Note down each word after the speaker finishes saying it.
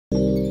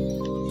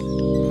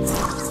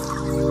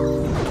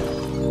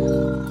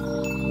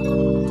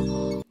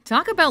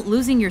Talk about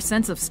losing your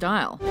sense of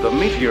style. The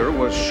meteor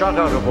was shot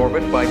out of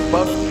orbit by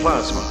buzzed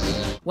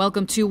plasma.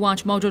 Welcome to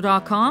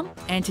WatchMojo.com,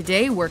 and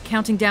today we're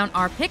counting down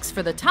our picks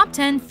for the top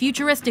 10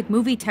 futuristic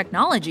movie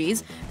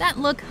technologies that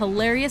look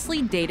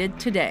hilariously dated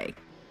today.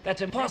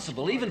 That's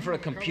impossible, even for a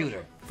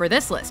computer. For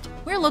this list,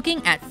 we're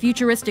looking at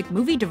futuristic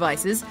movie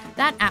devices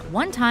that at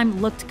one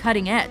time looked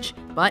cutting edge,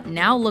 but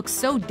now look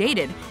so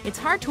dated, it's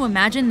hard to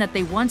imagine that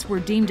they once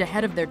were deemed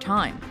ahead of their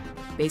time.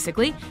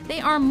 Basically, they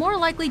are more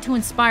likely to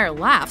inspire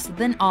laughs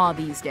than awe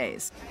these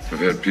days. I've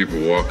had people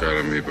walk out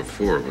on me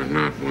before, but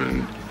not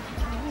when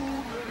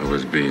I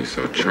was being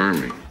so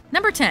charming.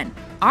 Number 10.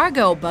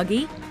 Argo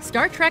Buggy,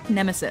 Star Trek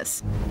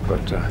Nemesis.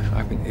 But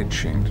I've been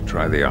itching to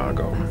try the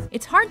Argo.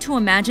 It's hard to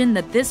imagine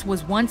that this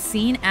was once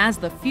seen as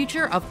the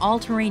future of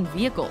all-terrain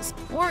vehicles,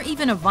 or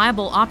even a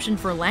viable option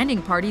for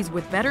landing parties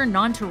with better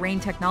non-terrain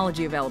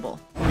technology available.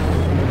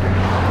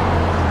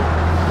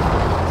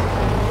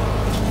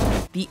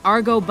 The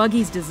Argo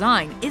Buggy's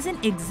design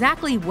isn't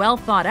exactly well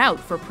thought out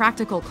for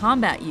practical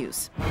combat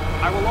use.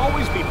 I will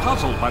always be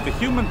puzzled by the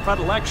human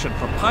predilection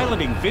for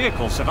piloting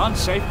vehicles at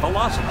unsafe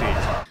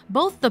velocities.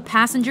 Both the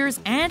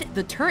passengers and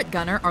the turret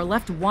gunner are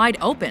left wide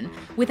open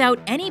without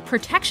any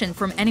protection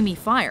from enemy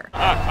fire.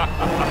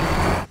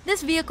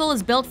 This vehicle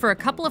is built for a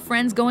couple of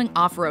friends going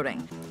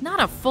off-roading, not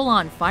a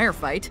full-on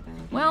firefight.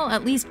 Well,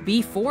 at least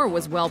B4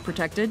 was well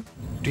protected.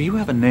 Do you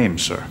have a name,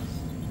 sir?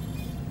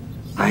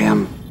 I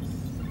am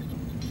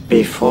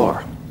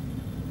B4.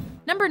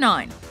 Number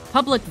 9.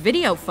 Public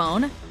video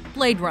phone,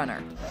 Blade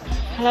Runner.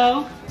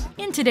 Hello?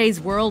 In today's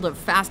world of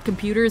fast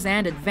computers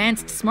and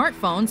advanced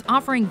smartphones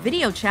offering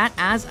video chat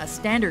as a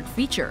standard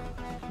feature,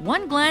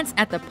 one glance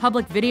at the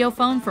public video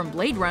phone from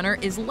Blade Runner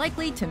is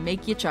likely to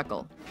make you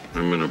chuckle.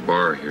 I'm in a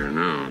bar here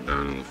now,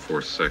 down in the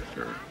 4th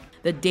sector.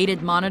 The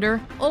dated monitor,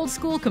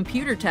 old-school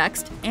computer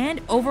text, and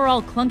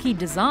overall clunky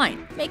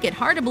design make it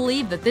hard to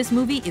believe that this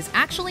movie is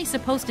actually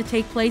supposed to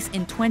take place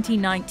in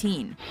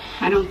 2019.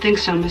 I don't think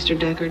so, Mr.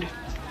 Deckard.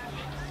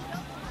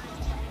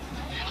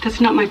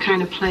 That's not my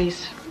kind of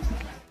place.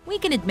 We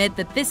can admit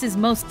that this is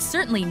most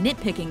certainly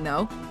nitpicking,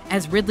 though,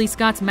 as Ridley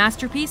Scott's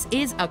masterpiece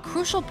is a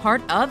crucial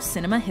part of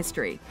cinema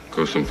history.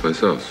 Go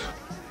someplace else.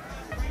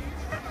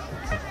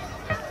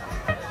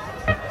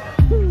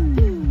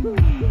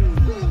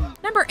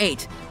 Number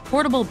 8.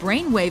 Portable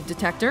brainwave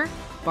detector,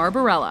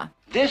 Barbarella.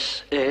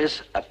 This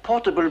is a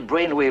portable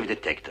brainwave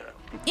detector.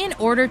 In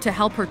order to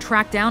help her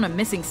track down a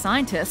missing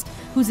scientist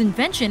whose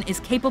invention is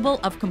capable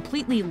of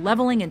completely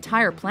leveling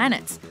entire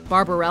planets,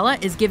 Barbarella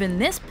is given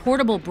this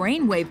portable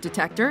brainwave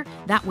detector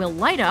that will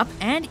light up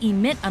and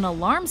emit an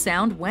alarm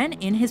sound when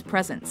in his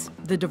presence.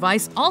 The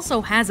device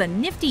also has a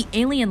nifty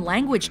alien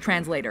language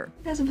translator.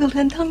 It has a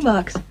built-in tongue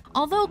box.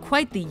 Although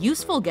quite the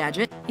useful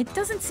gadget, it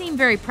doesn't seem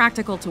very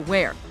practical to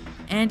wear,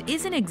 and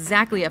isn't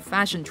exactly a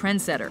fashion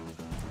trendsetter,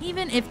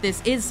 even if this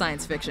is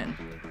science fiction.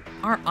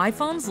 Our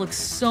iPhones look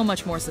so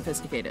much more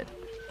sophisticated.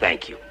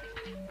 Thank you.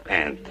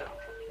 And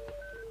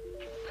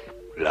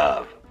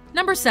love.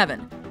 Number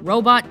 7.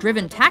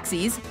 Robot-driven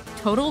taxis,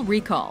 Total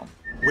Recall.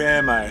 Where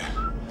am I?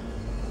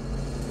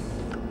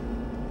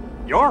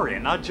 You're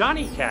in a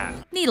Johnny Cab.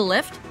 Need a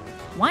lift?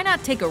 Why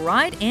not take a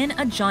ride in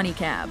a Johnny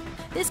Cab?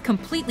 This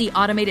completely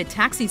automated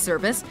taxi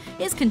service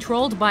is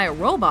controlled by a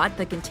robot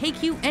that can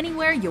take you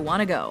anywhere you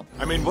want to go.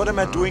 I mean, what am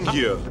I doing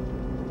here?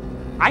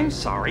 I'm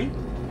sorry.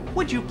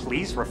 Would you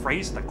please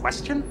rephrase the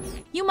question?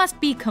 You must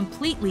be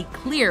completely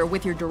clear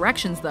with your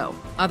directions, though.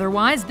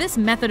 Otherwise, this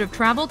method of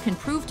travel can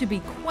prove to be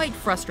quite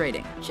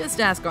frustrating.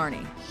 Just ask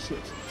Arnie.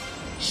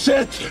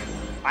 Shit!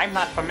 I'm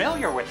not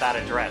familiar with that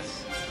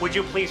address. Would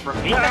you please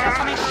repeat the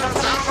destination of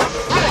the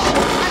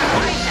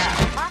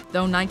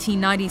Though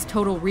 1990's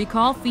Total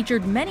Recall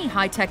featured many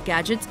high-tech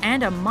gadgets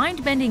and a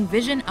mind-bending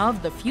vision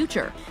of the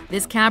future,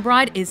 this cab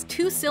ride is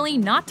too silly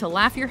not to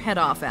laugh your head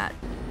off at.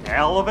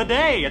 Hell of a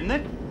day, isn't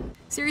it?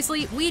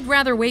 Seriously, we'd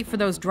rather wait for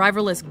those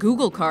driverless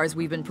Google cars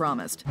we've been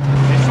promised.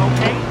 This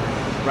okay?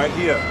 Right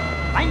here.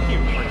 Thank you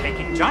for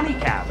taking Johnny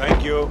Cab.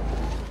 Thank you.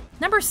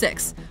 Number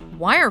 6.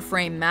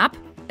 Wireframe map,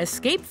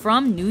 Escape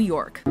from New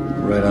York.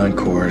 Right on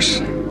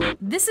course.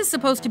 This is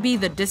supposed to be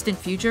the distant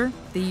future,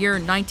 the year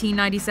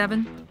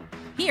 1997.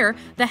 Here,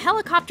 the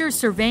helicopters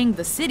surveying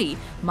the city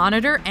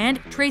monitor and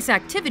trace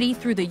activity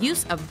through the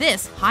use of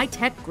this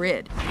high-tech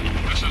grid.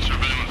 This is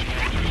surveillance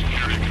 4 to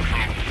security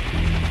control.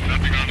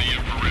 Nothing on the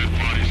infrared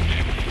body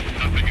scan.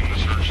 Nothing in the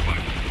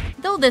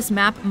searchlight. Though this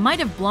map might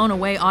have blown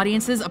away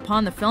audiences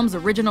upon the film's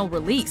original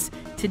release,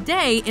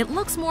 today it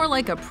looks more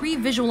like a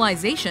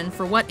pre-visualization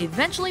for what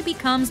eventually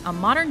becomes a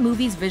modern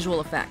movie's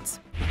visual effects.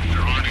 There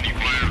aren't any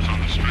fires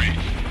on the streets.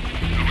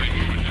 Nobody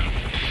moving now.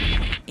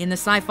 In the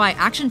sci-fi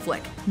action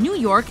flick, New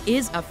York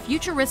is a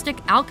futuristic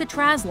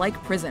Alcatraz-like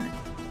prison.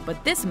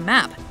 But this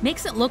map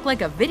makes it look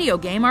like a video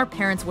game our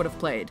parents would have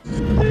played.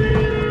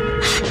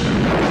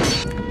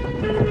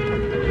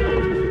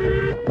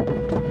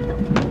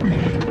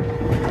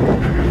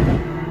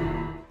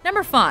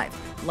 Number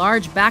 5.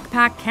 Large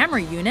backpack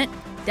camera unit,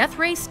 Death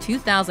Race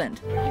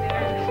 2000.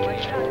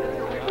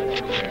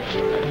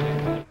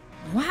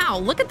 Wow,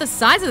 look at the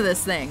size of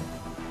this thing!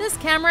 This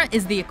camera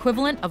is the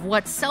equivalent of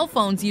what cell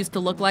phones used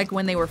to look like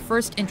when they were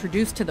first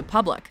introduced to the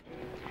public.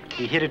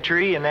 You hit a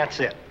tree and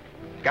that's it.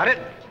 Got it?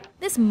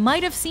 This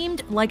might have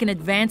seemed like an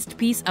advanced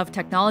piece of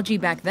technology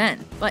back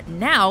then, but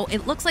now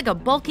it looks like a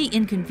bulky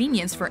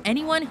inconvenience for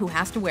anyone who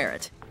has to wear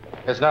it.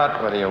 It's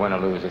not whether you win or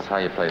lose, it's how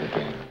you play the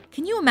game.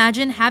 Can you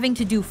imagine having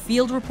to do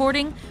field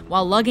reporting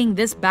while lugging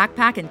this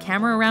backpack and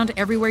camera around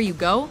everywhere you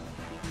go?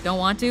 Don't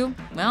want to?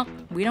 Well,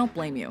 we don't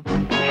blame you.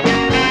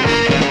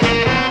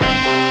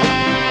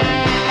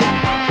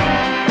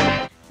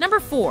 Number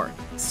 4.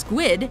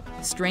 Squid,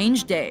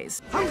 Strange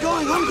Days. I'm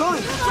going!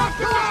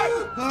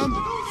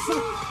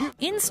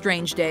 In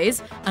Strange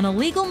Days, an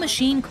illegal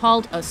machine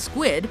called a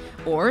squid,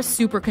 or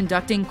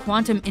superconducting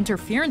quantum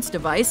interference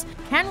device,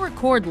 can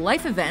record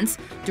life events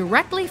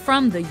directly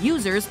from the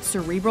user's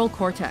cerebral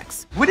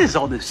cortex. What is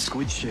all this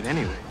squid shit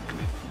anyway?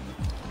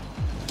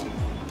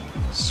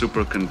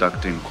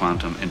 Superconducting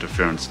quantum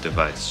interference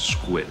device,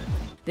 SQUID.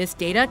 This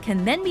data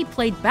can then be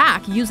played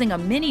back using a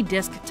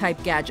mini-disc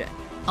type gadget,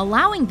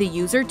 allowing the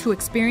user to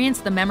experience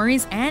the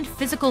memories and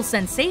physical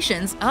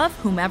sensations of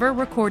whomever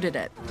recorded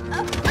it.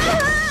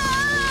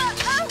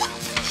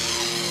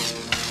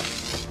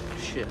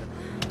 Shit.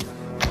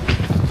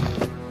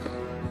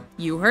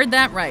 You heard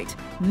that right.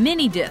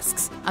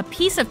 Mini-discs, a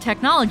piece of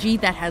technology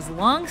that has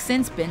long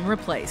since been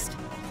replaced.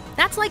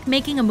 That's like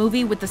making a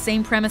movie with the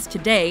same premise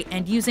today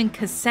and using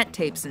cassette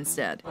tapes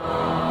instead.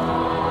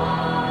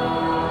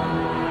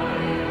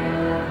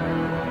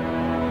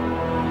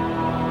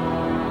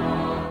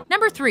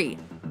 Number 3.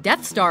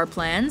 Death Star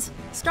plans.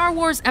 Star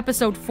Wars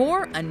Episode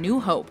 4: A New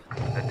Hope.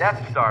 The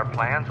Death Star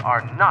plans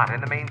are not in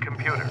the main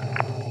computer.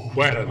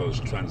 Where are those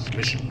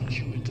transmissions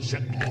you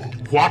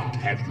intercepted? What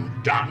have you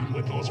done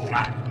with those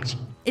plans?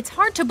 It's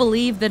hard to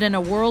believe that in a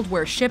world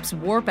where ships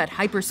warp at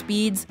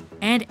hyperspeeds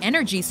and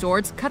energy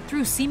swords cut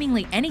through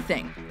seemingly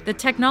anything, that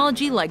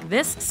technology like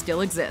this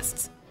still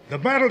exists. The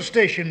battle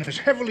station is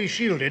heavily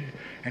shielded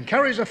and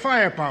carries a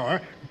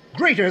firepower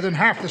greater than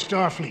half the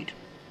Starfleet.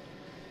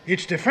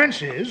 Its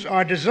defenses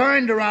are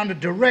designed around a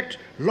direct,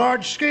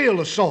 large-scale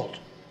assault.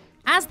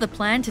 As the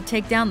plan to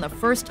take down the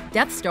first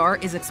Death Star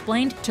is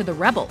explained to the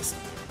rebels,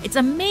 it's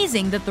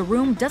amazing that the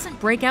room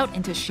doesn't break out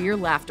into sheer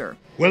laughter.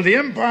 Well, the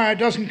Empire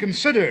doesn't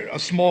consider a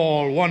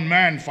small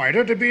one-man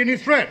fighter to be any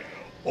threat,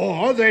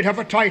 or they'd have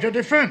a tighter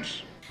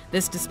defense.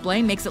 This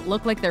display makes it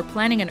look like they're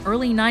planning an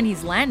early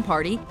 90s LAN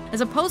party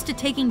as opposed to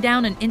taking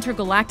down an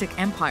intergalactic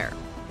empire.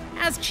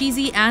 As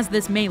cheesy as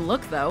this may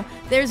look, though,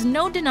 there's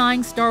no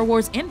denying Star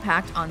Wars'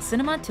 impact on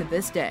cinema to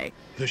this day.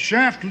 The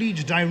shaft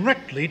leads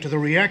directly to the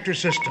reactor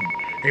system.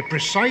 A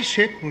precise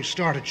hit will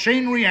start a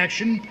chain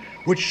reaction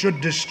which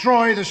should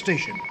destroy the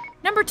station.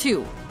 Number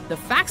 2. The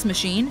Fax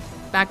Machine,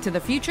 Back to the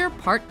Future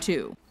Part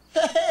 2.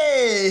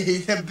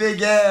 Hey,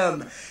 Big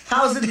M.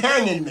 How's it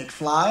hanging,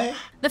 McFly?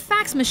 The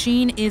fax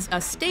machine is a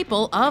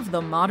staple of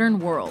the modern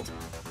world.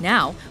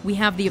 Now, we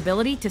have the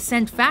ability to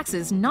send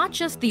faxes not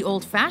just the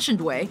old-fashioned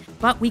way,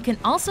 but we can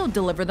also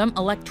deliver them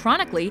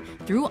electronically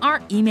through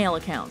our email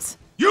accounts.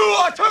 You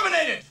are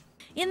terminated!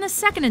 In the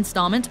second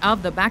installment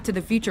of the Back to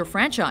the Future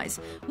franchise,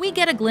 we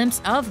get a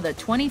glimpse of the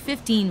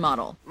 2015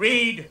 model.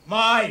 Read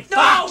my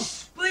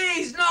fax! No!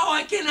 Please, no,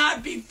 I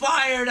cannot be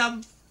fired!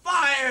 I'm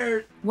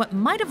fired! What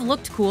might have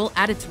looked cool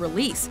at its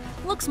release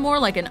looks more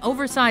like an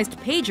oversized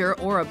pager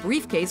or a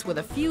briefcase with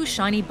a few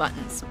shiny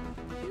buttons.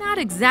 Not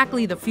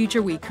exactly the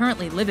future we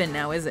currently live in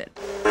now, is it?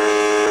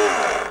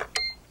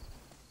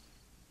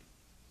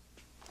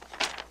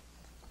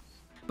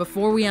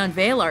 Before we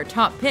unveil our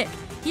top pick,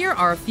 here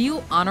are a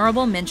few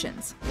honorable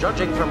mentions.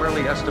 Judging from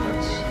early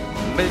estimates,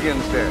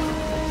 millions dead,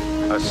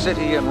 a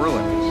city in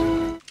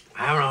ruins.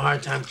 I'm having a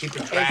hard time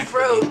keeping track. Hey,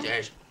 fruit. Of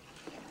these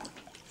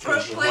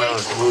Fruit,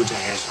 please.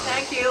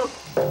 Thank you.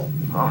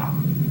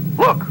 Oh,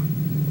 look!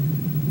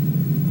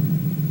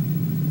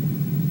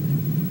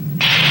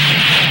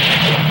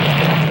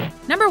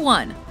 Number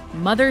 1.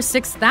 Mother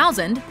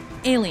 6000,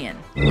 Alien.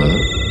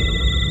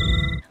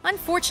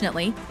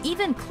 Unfortunately,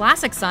 even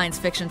classic science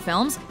fiction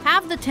films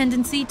have the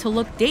tendency to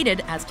look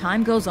dated as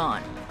time goes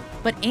on.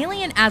 But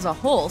Alien as a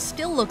whole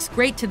still looks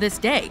great to this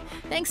day,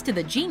 thanks to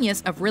the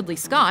genius of Ridley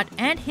Scott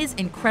and his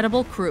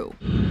incredible crew.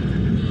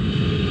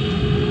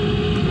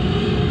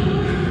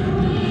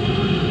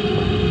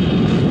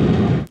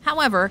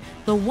 However,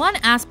 the one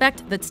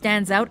aspect that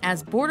stands out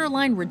as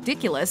borderline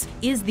ridiculous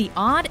is the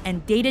odd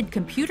and dated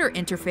computer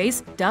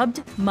interface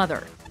dubbed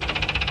Mother.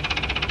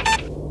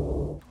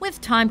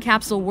 With time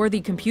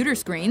capsule-worthy computer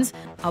screens,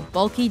 a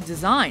bulky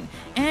design,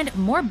 and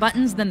more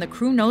buttons than the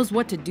crew knows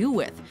what to do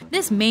with,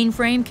 this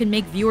mainframe can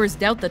make viewers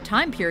doubt the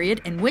time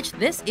period in which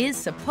this is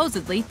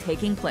supposedly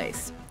taking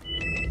place.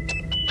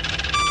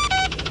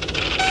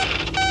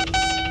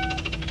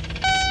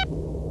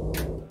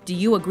 Do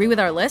you agree with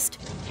our list?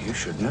 You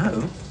should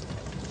know.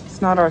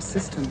 It's not our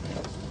system.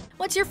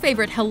 What's your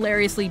favorite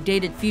hilariously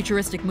dated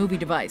futuristic movie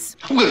device?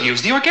 We'll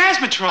use the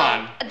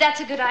Orgasmatron. That's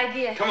a good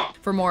idea. Come on.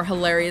 For more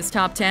hilarious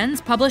top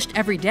 10s published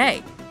every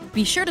day,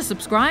 be sure to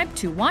subscribe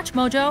to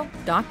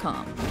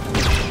WatchMojo.com.